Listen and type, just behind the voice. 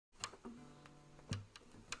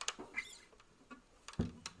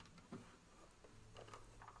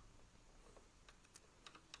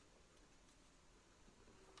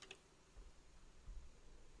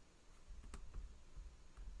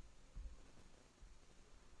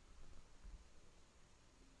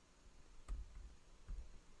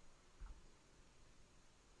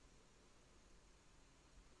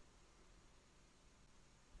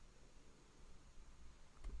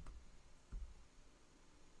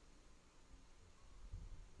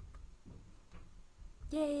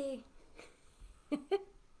Yay! Dar's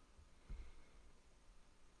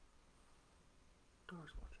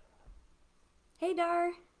watching. Hey,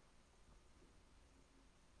 Dar.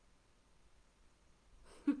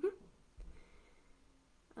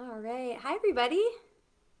 All right. Hi, everybody.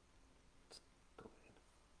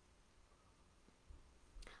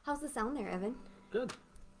 How's the sound there, Evan? Good.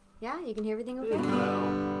 Yeah, you can hear everything okay?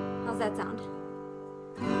 Well, How's that sound?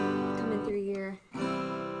 Coming through your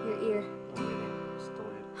ear.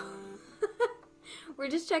 We're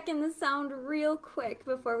just checking the sound real quick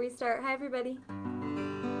before we start. Hi, everybody.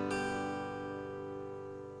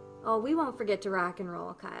 Oh, we won't forget to rock and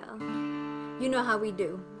roll, Kyle. You know how we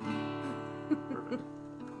do.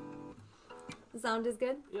 The sound is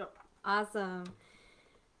good? Yep. Awesome.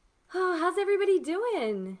 Oh, how's everybody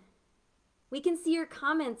doing? We can see your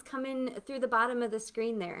comments coming through the bottom of the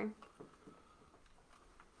screen there.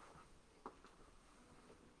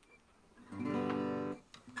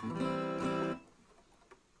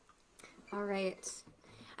 All right.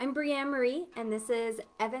 I'm Breanne Marie, and this is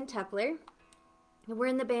Evan Tepler. We're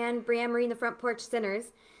in the band Breanne Marie and the Front Porch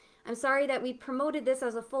Sinners. I'm sorry that we promoted this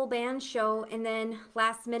as a full band show and then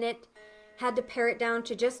last minute had to pare it down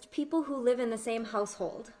to just people who live in the same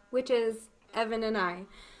household, which is Evan and I.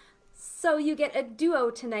 So you get a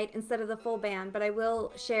duo tonight instead of the full band, but I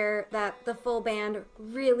will share that the full band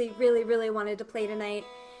really wanted to play tonight.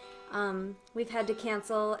 We've had to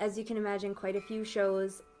cancel, as you can imagine, quite a few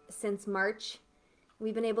shows since March.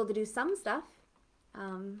 We've been able to do some stuff.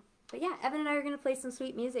 But yeah, Evan and I are going to play some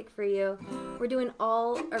sweet music for you. We're doing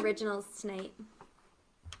all originals tonight.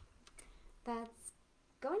 That's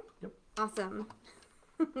going? Yep. Awesome.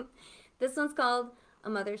 This one's called A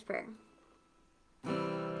Mother's Prayer.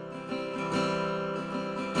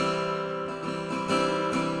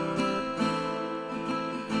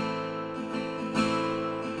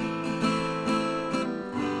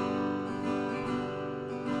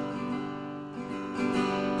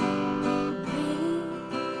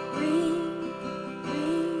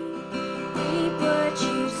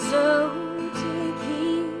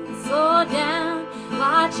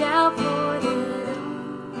 Watch out for the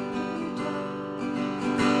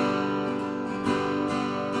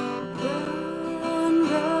run,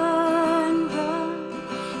 run, run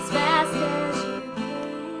as fast as you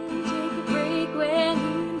can. Take a break when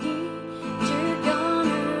you need. You're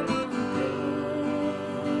gonna regret.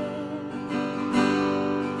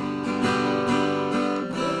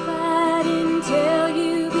 If I didn't tell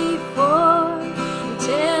you before, I'm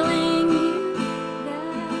telling you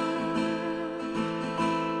now.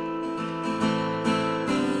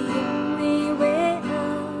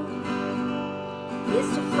 Is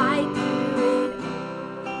to fight through it all.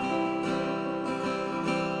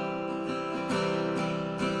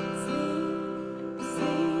 Sleep,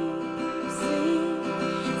 sleep,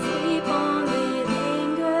 sleep on with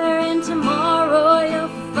anger, and tomorrow you'll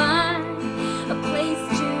find a place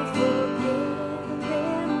to forgive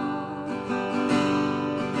them all.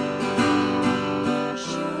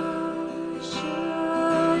 Shush,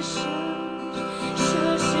 shush, shush,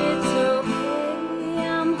 shush, it's okay,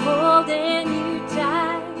 I'm holding you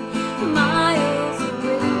miles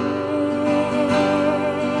away.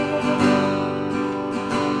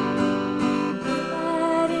 If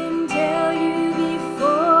I didn't tell you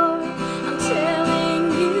before, I'm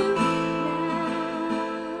telling you now.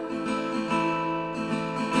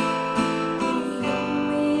 The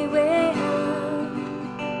only way out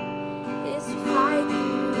is to fight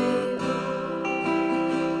through it all.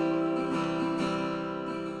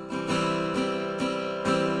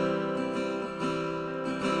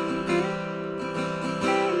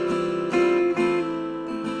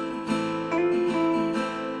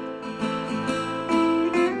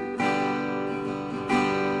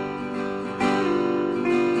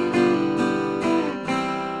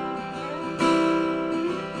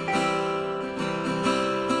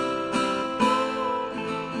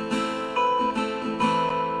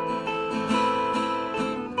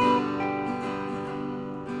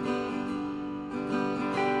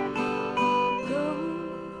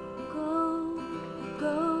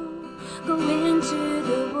 Go into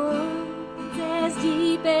the woods as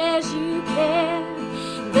deep as you can.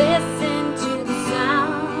 Listen to the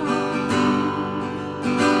sound.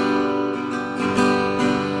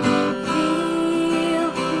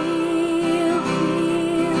 Feel, feel,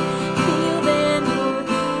 feel, feel the wind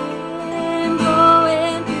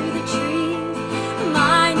blowing through the trees,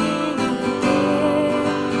 reminding you there.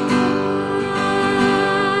 I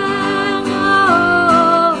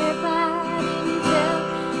know if I didn't tell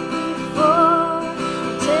before,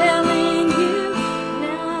 I'm telling you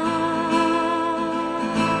now.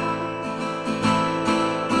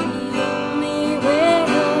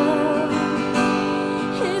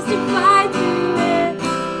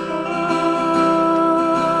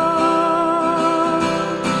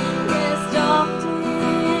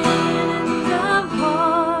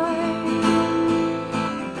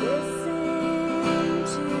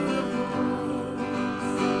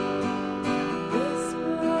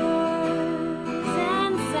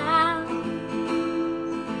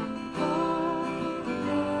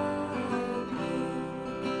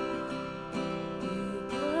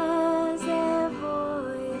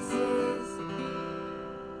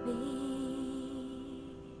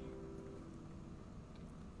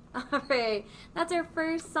 All right, that's our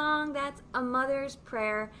first song. That's A Mother's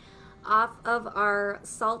Prayer off of our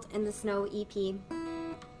Salt in the Snow EP,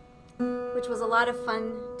 which was a lot of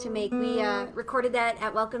fun to make. We recorded that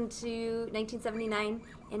at Welcome to 1979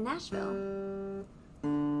 in Nashville.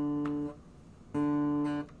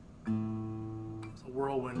 It's a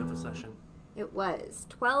whirlwind of a session. It was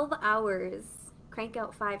 12 hours, crank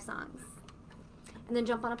out 5 songs, and then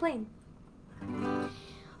jump on a plane.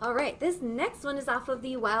 All right, this next one is off of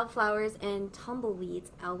the Wildflowers and Tumbleweeds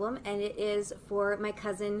album, and it is for my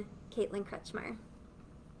cousin, Caitlin Kretschmar.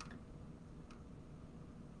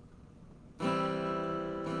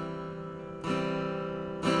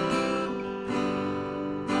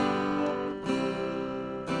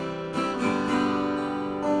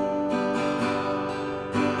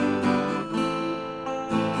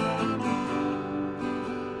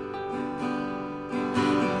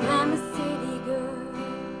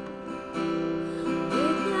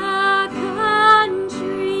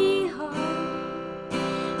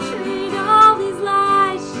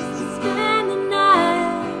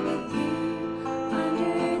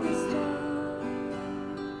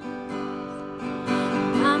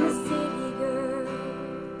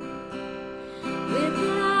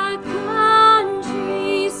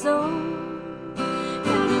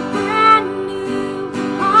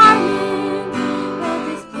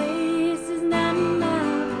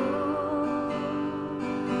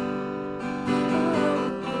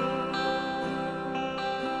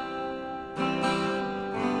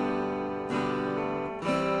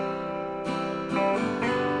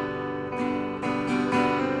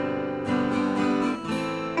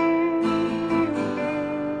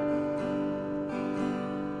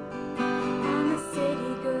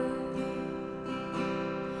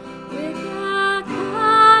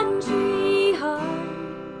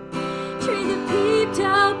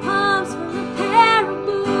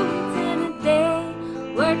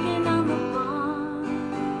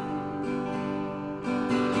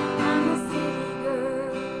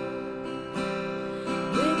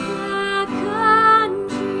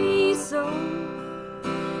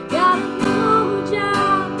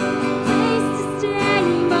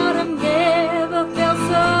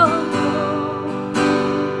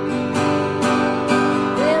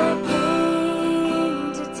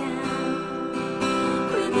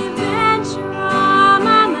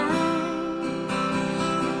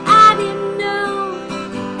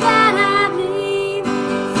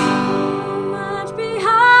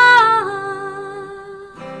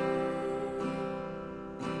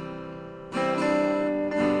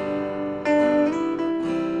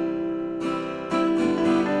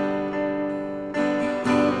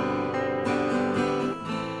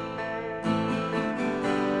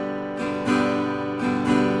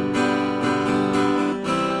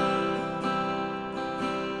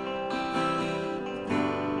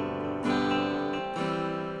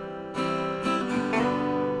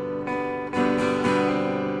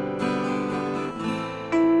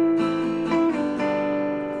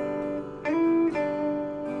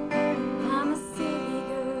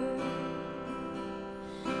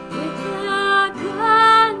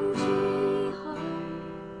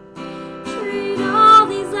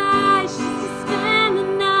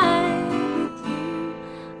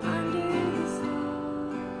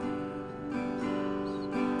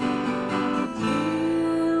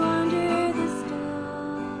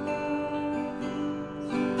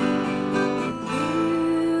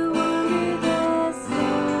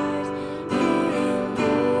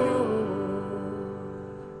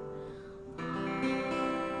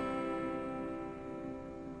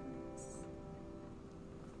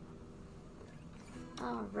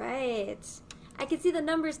 All right. I can see the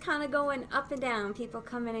numbers kind of going up and down, people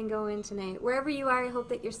coming and going tonight. Wherever you are, I hope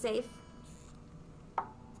that you're safe.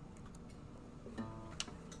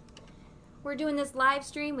 We're doing this live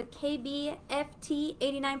stream with KBFT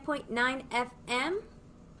 89.9 FM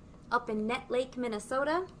up in Net Lake,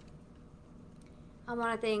 Minnesota. I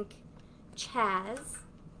want to thank Chaz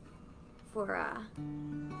for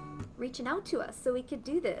reaching out to us so we could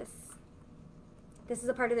do this. This is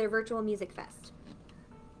a part of their virtual music fest.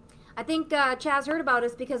 I think Chaz heard about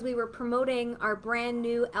us because we were promoting our brand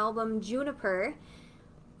new album Juniper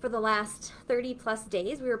for the last 30 plus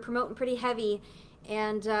days. We were promoting pretty heavy,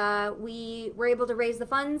 and we were able to raise the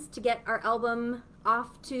funds to get our album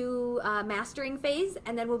off to mastering phase,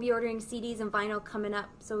 and then we'll be ordering CDs and vinyl coming up.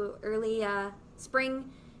 So early spring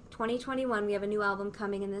 2021 we have a new album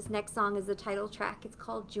coming, and this next song is the title track. It's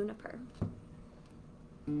called Juniper.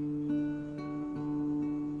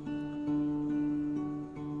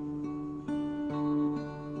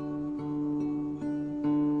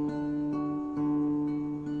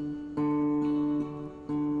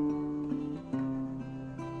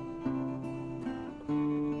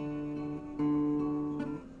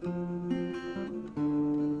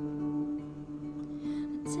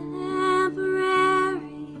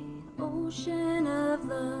 of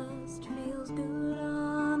lust feels good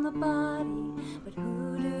on the body, but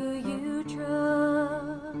who do you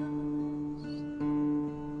trust?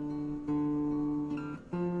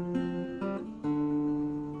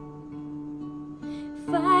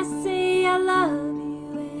 If I say I love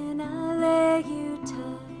you and I let you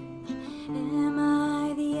touch, am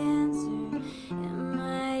I the answer? Am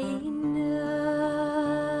I enough?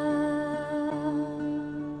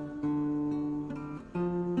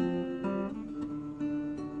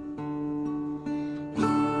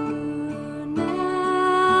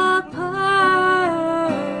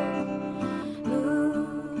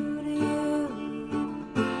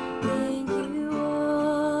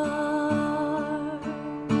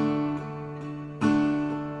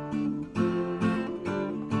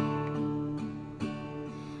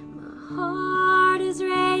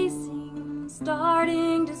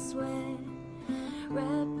 Starting to sweat,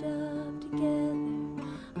 wrapped up together,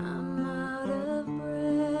 I'm out of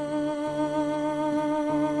breath.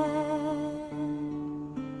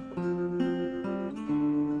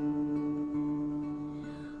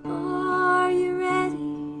 Are you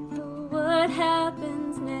ready for what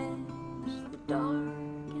happens next? The dark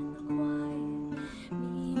and the quiet,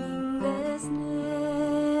 meaninglessness.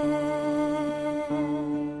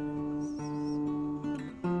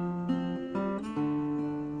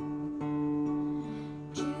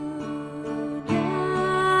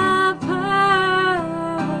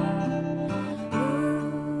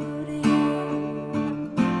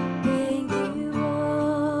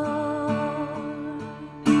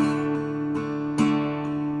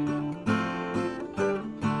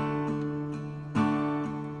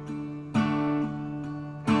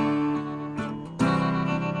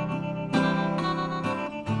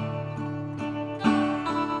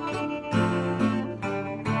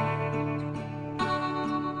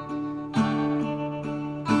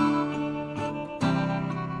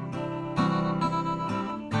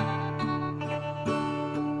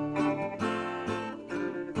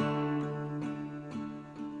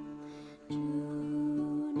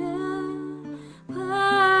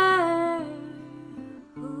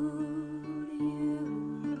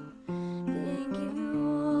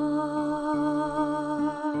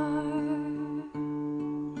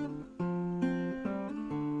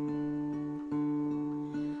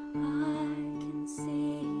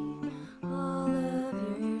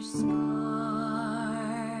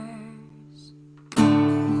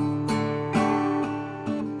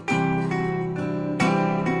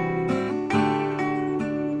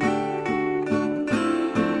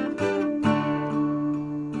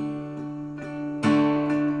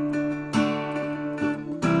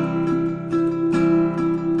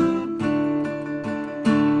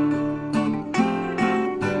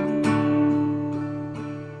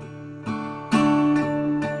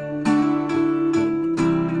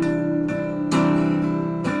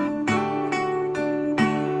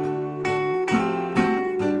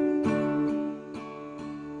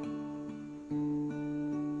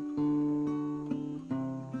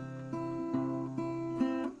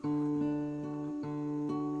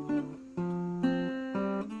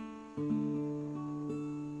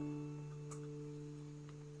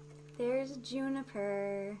 There's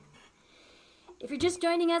Juniper. If you're just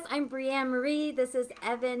joining us, I'm Breanne Marie. This is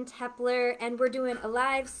Evan Tepler, and we're doing a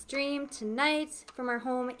live stream tonight from our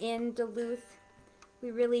home in Duluth. We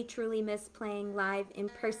really, truly miss playing live in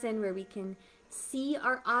person where we can see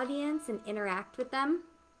our audience and interact with them.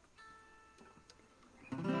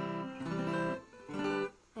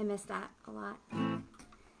 I miss that a lot.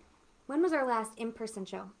 When was our last in-person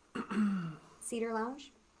show? Cedar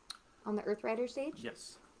Lounge? On the Earth Rider stage?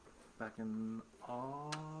 Yes. Back in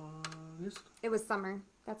August. It was summer.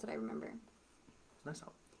 That's what I remember. It's nice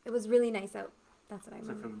out. It was really nice out. That's what I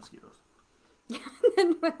Except remember. for the mosquitoes. Yeah, and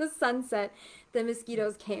then when the sun set, the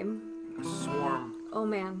mosquitoes came. A swarm. Oh,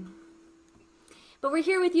 man. But we're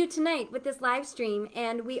here with you tonight with this live stream,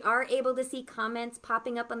 and we are able to see comments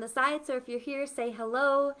popping up on the side. So if you're here, say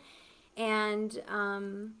hello, and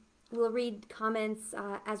we'll read comments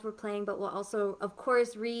as we're playing, but we'll also, of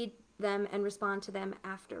course, read them and respond to them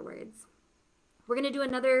afterwards. We're going to do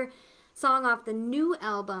another song off the new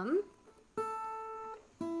album,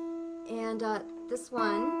 and this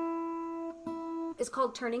one is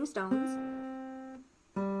called Turning Stones.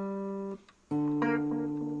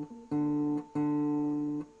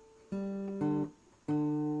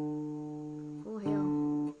 Oh,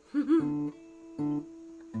 hell.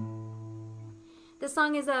 This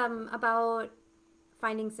song is about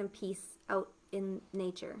finding some peace out in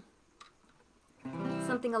nature.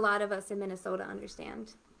 Something a lot of us in Minnesota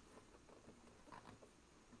understand.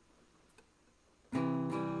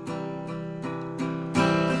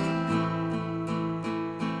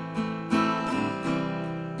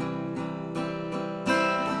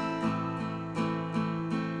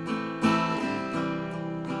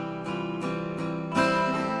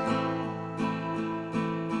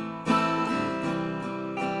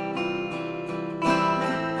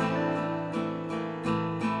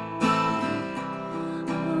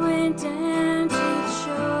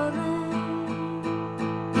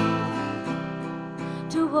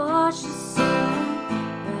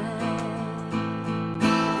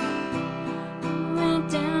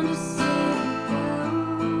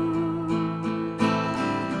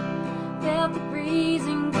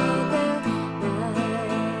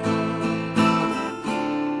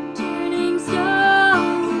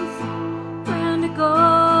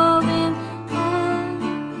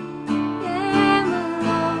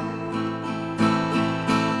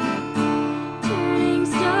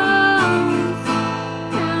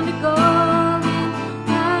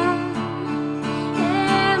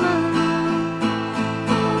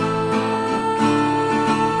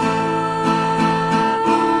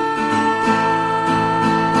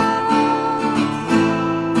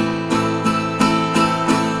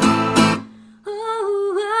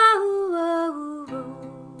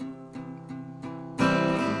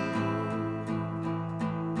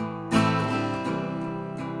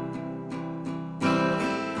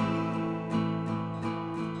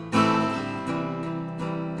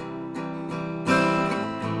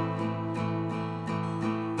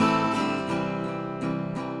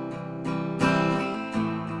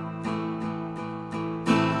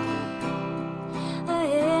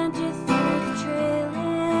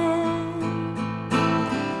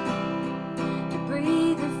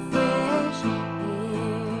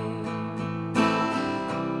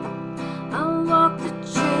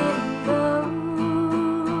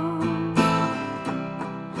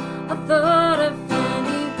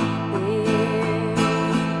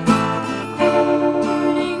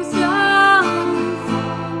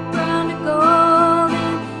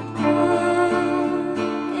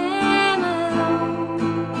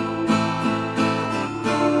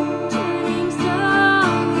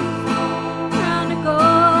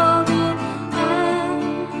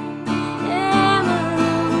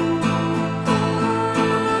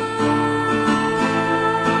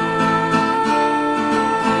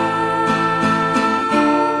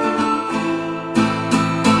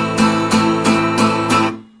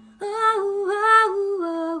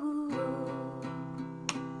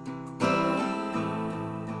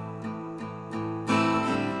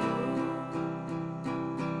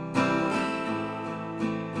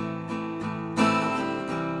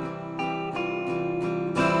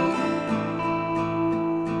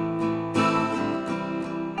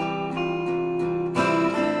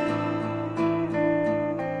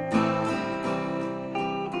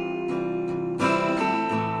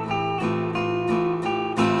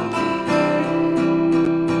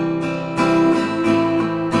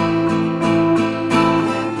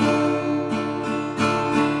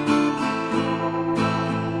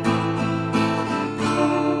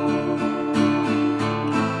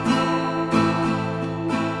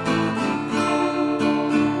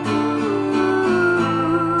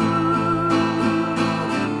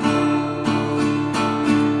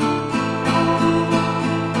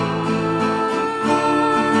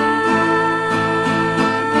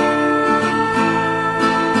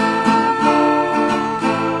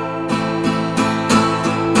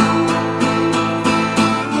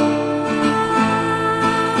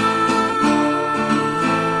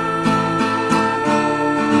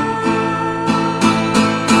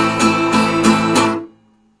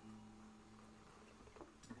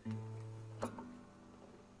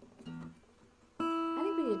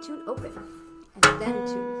 1,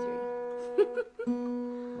 2, 3.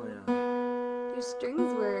 Oh yeah. Your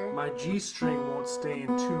strings were. My G string won't stay in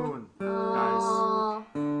tune, guys. Oh.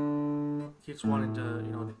 Keeps wanting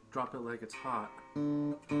to, drop it like it's hot.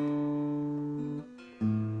 I'm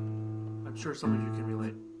sure some of you can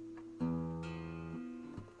relate.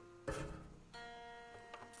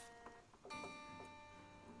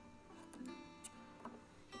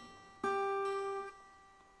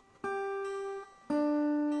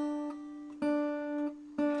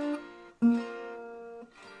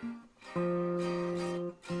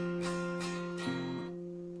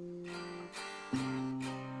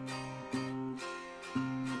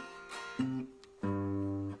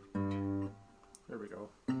 There we go.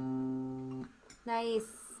 Nice.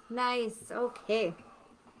 Nice. Okay.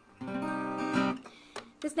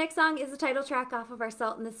 This next song is the title track off of our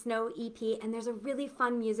Salt in the Snow EP, and there's a really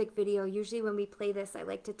fun music video. Usually when we play this, I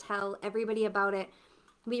like to tell everybody about it.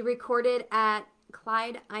 We recorded at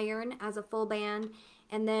Clyde Iron as a full band,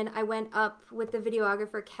 and then I went up with the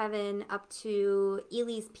videographer Kevin up to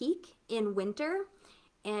Ely's Peak in winter,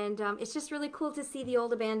 and it's just really cool to see the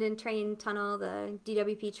old abandoned train tunnel, the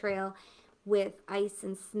DWP trail, with ice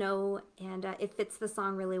and snow, and it fits the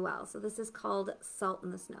song really well. So this is called Salt in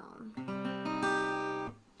the Snow.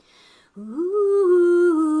 Ooh.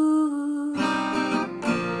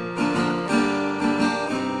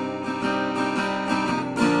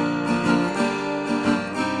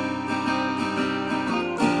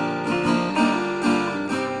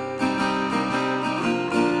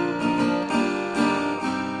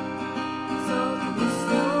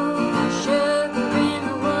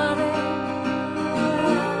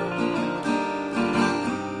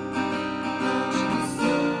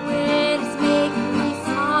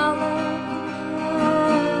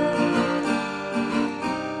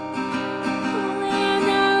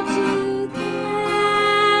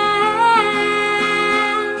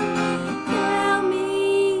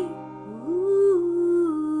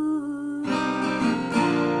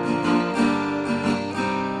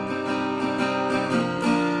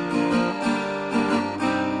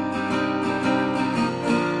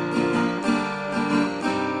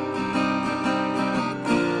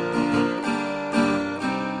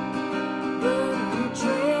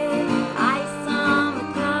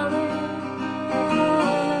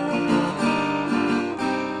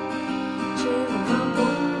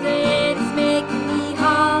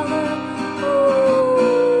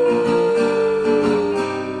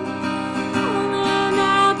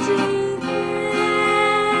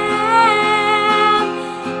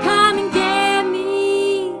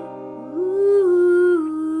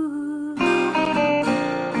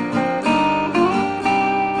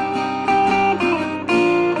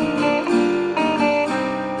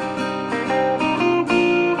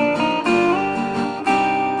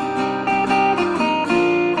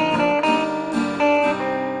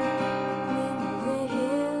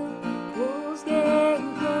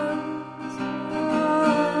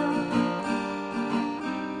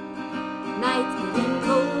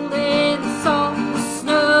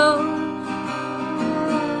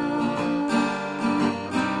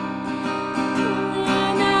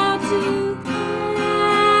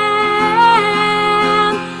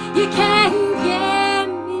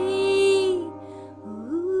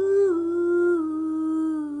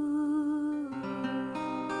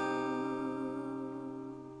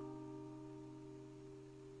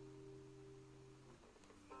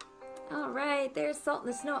 All right, there's Salt in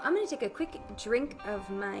the Snow. I'm going to take a quick drink of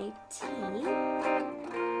my tea.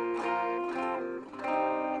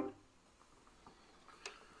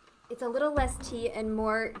 It's a little less tea and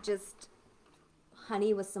more just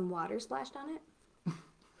honey with some water splashed on it.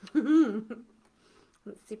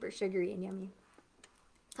 It's super sugary and yummy.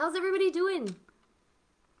 How's everybody doing?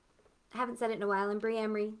 I haven't said it in a while. I'm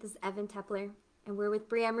Breanne. This is Evan Tepler, and we're with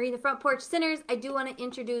Breanne, the Front Porch Sinners. I do want to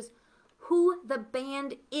introduce who the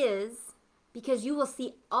band is, because you will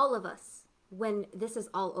see all of us when this is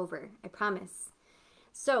all over, I promise.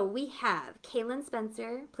 So we have Kaylin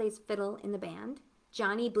Spencer, plays fiddle in the band.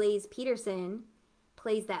 Johnny Blaze Peterson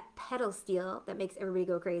plays that pedal steel that makes everybody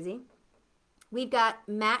go crazy. We've got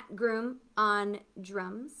Matt Groom on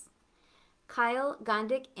drums. Kyle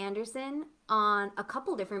Gondik Anderson on a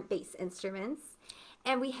couple different bass instruments.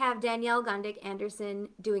 And we have Danielle Gondik Anderson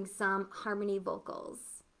doing some harmony vocals.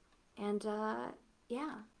 And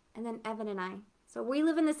yeah, and then Evan and I. So we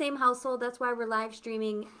live in the same household. That's why we're live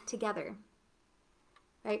streaming together.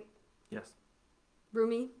 Right? Yes.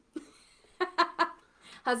 Roomie.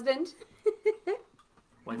 Husband.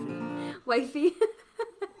 Wifey. Wifey.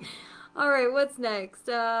 All right, what's next?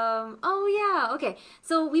 Oh yeah, okay.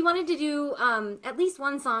 So we wanted to do at least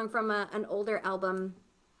one song from an older album,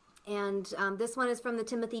 and this one is from the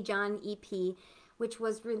Timothy John EP, which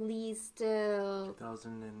was released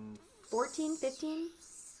 2014 14, 15,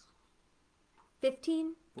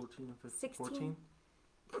 15, or 16, 14,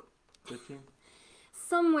 15.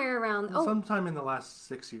 somewhere around. Oh, Sometime in the last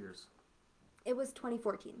 6 years. it was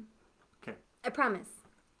 2014. Okay. I promise.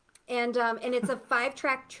 And it's a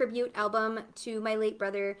 5-track tribute album to my late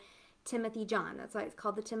brother, Timothy John. That's why it's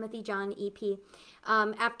called the Timothy John EP.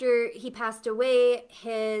 After he passed away,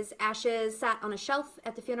 his ashes sat on a shelf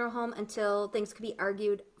at the funeral home until things could be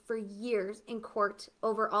argued for years in court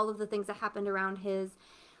over all of the things that happened around his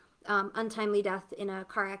untimely death in a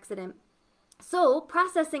car accident. So,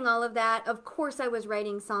 processing all of that, of course I was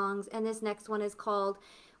writing songs, and this next one is called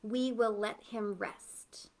We Will Let Him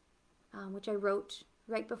Rest, which I wrote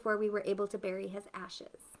right before we were able to bury his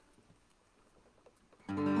ashes.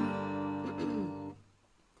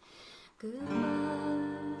 Goodbye,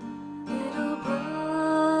 little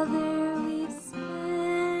brother, we've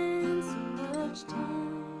spent so much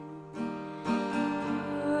time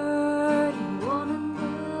hurting one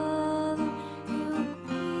another. You'll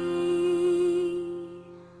be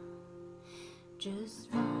just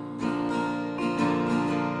fine.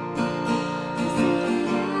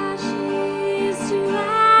 Ashes to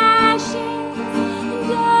ashes and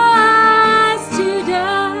dust to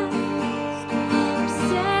dust.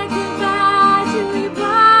 Say goodbye to your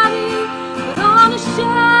body, but on a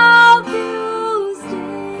shelf you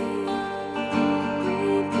stay.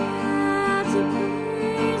 We've got to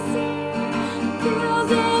persevere.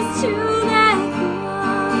 Feels is to let go.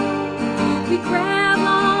 We grab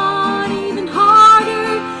on even harder,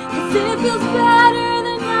 'cause it feels better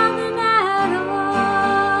than nothing at all.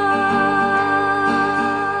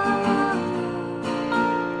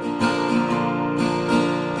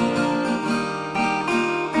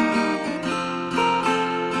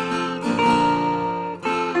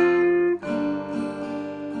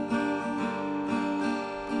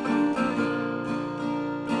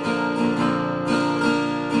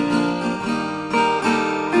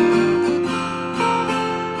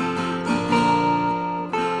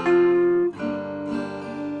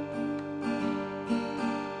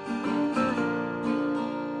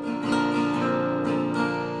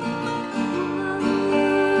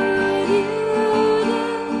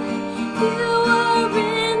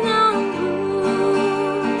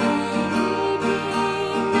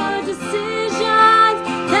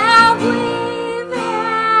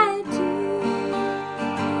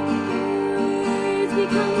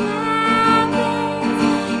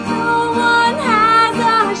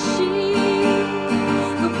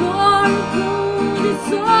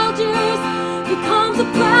 Soldiers becomes a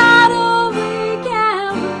battle we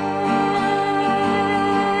can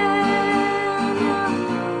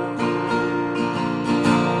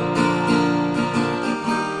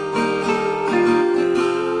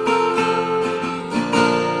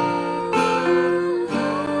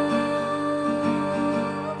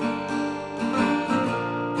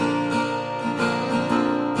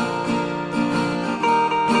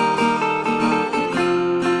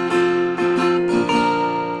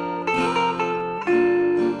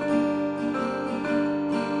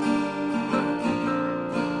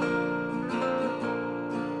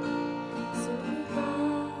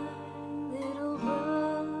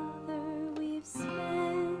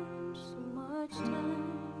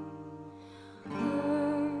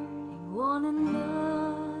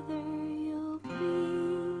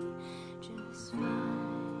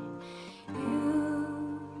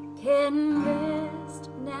can rest.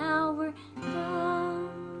 Now we're done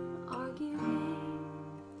arguing.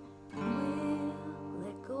 We'll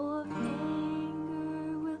let go of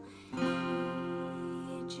anger. We'll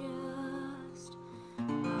be just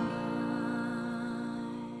fine.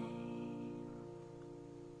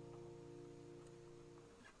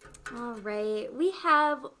 All right, we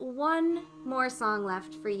have one more song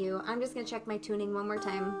left for you. I'm just gonna check my tuning one more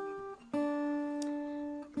time,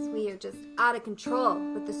 because we are just out of control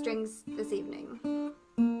with the strings this evening.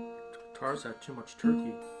 Guitars had too much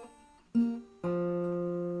turkey.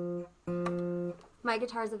 My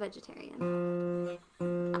guitar's a vegetarian.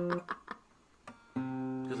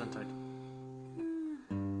 Gesundheit.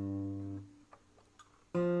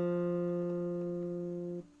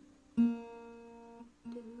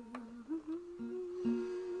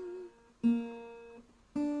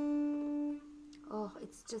 Oh,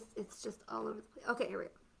 it's just all over the place. Okay, here we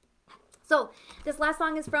go. So, this last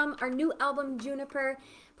song is from our new album, Juniper.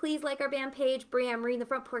 Please like our band page, Breanne and the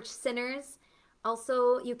Front Porch Sinners,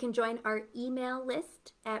 Also, you can join our email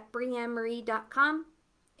list at breannemarie.com,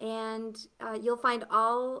 and you'll find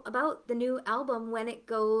all about the new album when it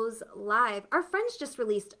goes live. Our friends just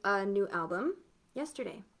released a new album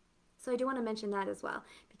yesterday, so I do want to mention that as well,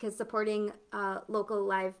 because supporting local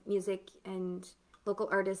live music and local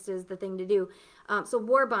artists is the thing to do. So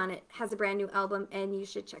War Bonnet has a brand new album, and you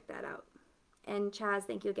should check that out. And Chaz,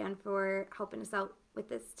 thank you again for helping us out with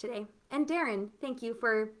this today. And Darren, thank you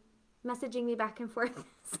for messaging me back and forth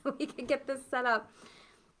so we could get this set up.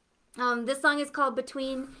 This song is called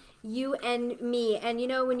Between You and Me. And you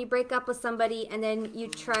know, when you break up with somebody and then you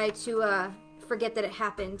try to forget that it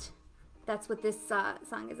happened, that's what this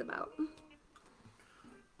song is about.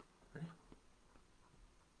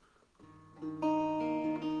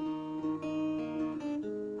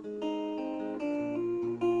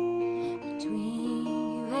 Between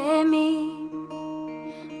you and me,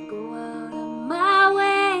 go out of my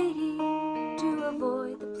way to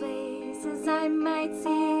avoid the places I might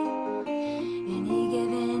see any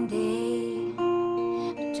given day.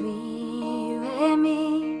 Between you and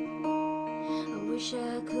me, I wish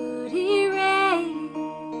I could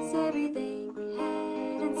erase everything we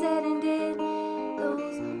had and said and did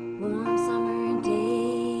those warm summer days.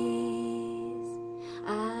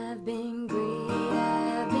 I've been great,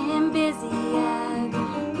 I've been busy, I've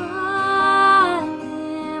been running,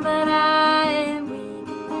 but I am weak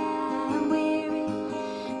and I'm weary.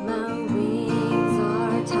 My wings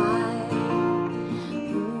are tired.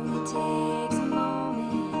 Only takes a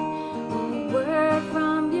moment, a word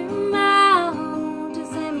from your mouth to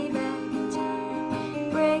send me back in time.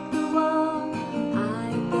 Break the wall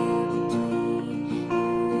I built between you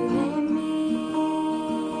and me.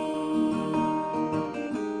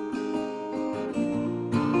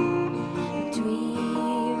 Between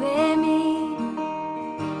you and me,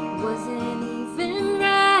 wasn't even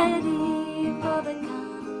ready for the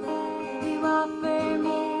kind of love you offered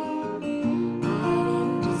me. I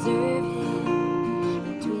didn't deserve it.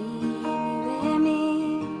 Between you and me,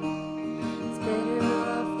 it's better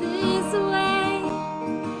off this way.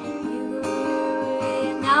 You go away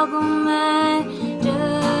and I'll go mine.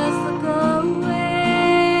 Just look away.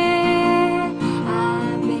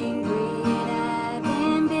 I've been great, I've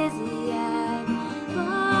been busy, I've been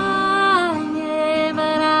running,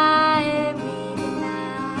 but I am weak and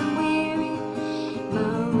I'm weary.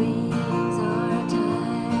 My wings are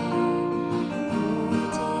tired. Only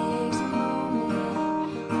takes a moment,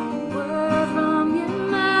 a word from your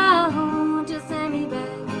mouth to send me back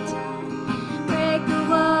in time. Break the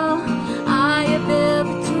wall I have built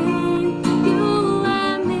between you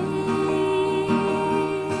and me.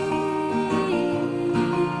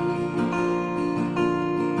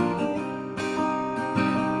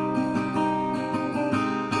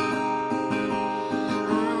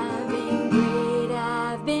 I've been great,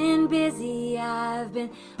 I've been busy, I've been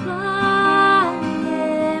running,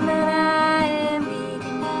 but I am weak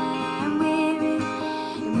and I'm weary,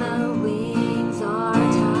 and my wings are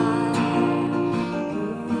tired.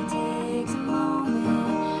 Only takes a moment,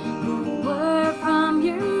 a word from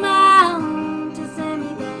your mouth to send me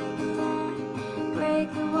back in time. Break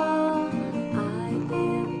the wall I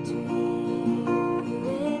built between you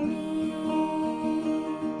and me.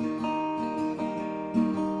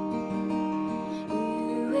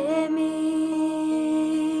 You and me.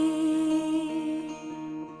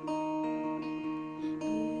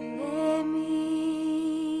 You and me.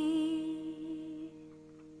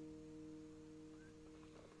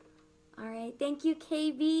 All right, thank you,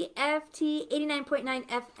 KBFT 89.9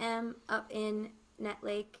 FM up in Net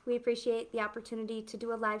Lake. We appreciate the opportunity to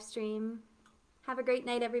do a live stream. Have a great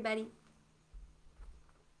night, everybody.